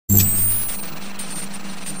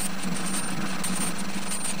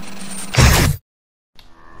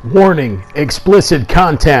Warning, explicit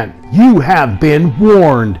content. You have been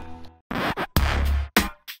warned.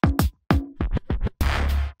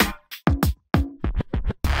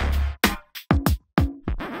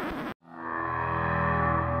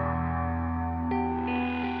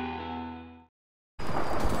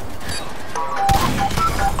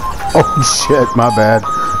 Oh shit, my bad.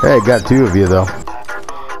 Hey, got two of you though.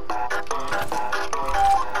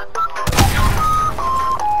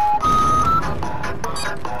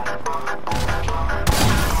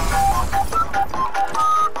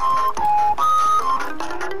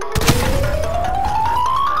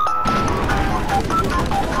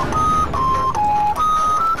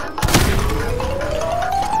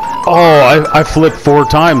 Oh, I flipped 4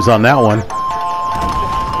 times on that one.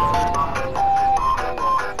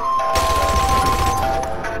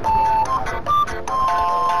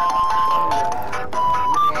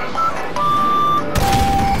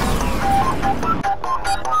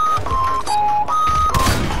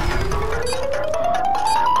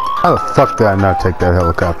 How the fuck did I not take that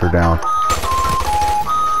helicopter down?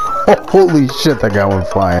 Oh, holy shit, that guy went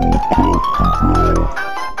flying.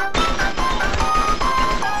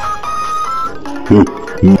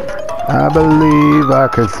 I believe I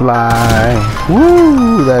could fly.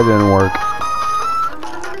 Woo, that didn't work.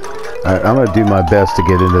 Alright, I'm gonna do my best to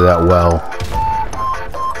get into that well.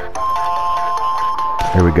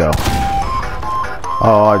 Here we go.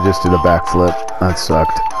 Oh, I just did a backflip. That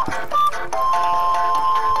sucked.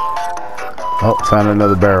 Oh, found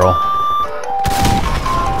another barrel.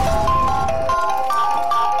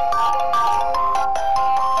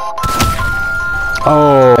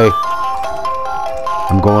 Oh, hey.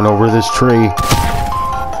 I'm going over this tree.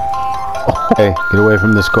 Oh, hey, get away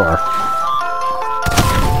from this car.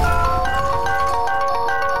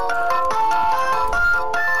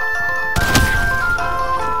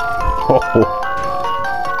 Oh,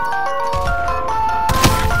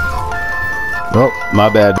 oh, my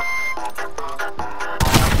bad.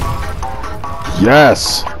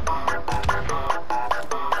 Yes!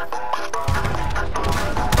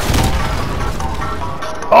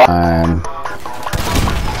 Oh.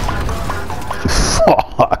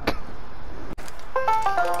 Fuck.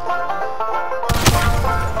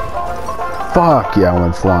 Fuck, yeah, I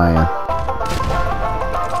went flying.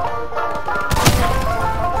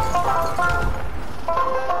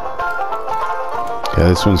 Okay,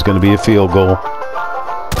 this one's gonna be a field goal.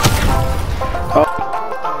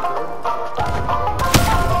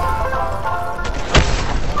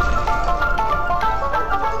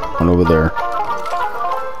 Over there.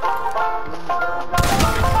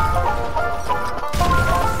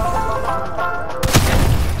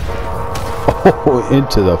 Oh,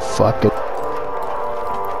 into the fucking...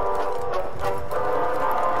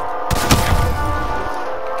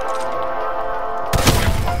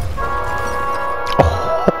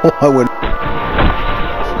 Oh, I went...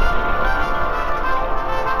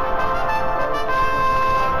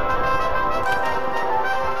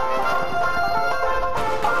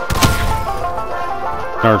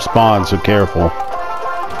 Our spawn, so careful.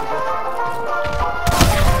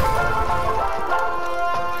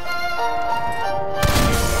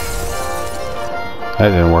 That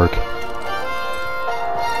didn't work.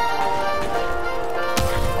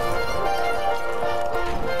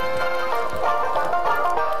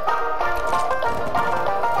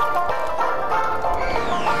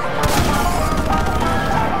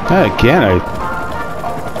 Again,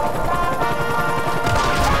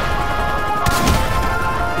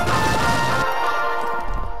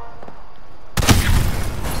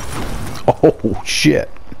 oh, shit.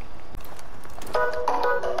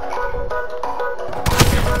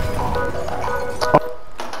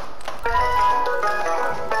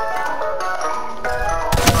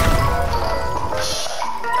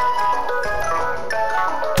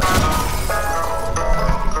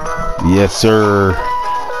 Yes, sir.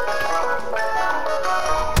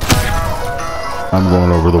 I'm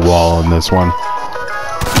going over the wall on this one.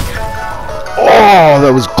 Oh,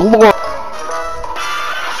 that was glorious.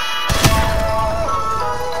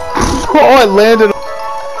 Oh, I landed.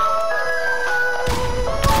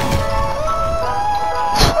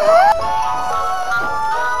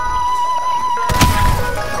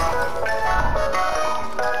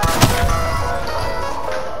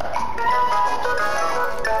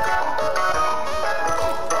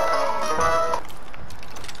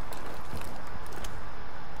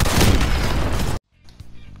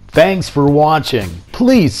 Thanks for watching.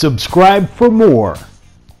 Please subscribe for more.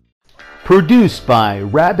 Produced by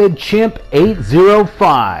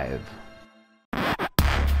RabidChimp805.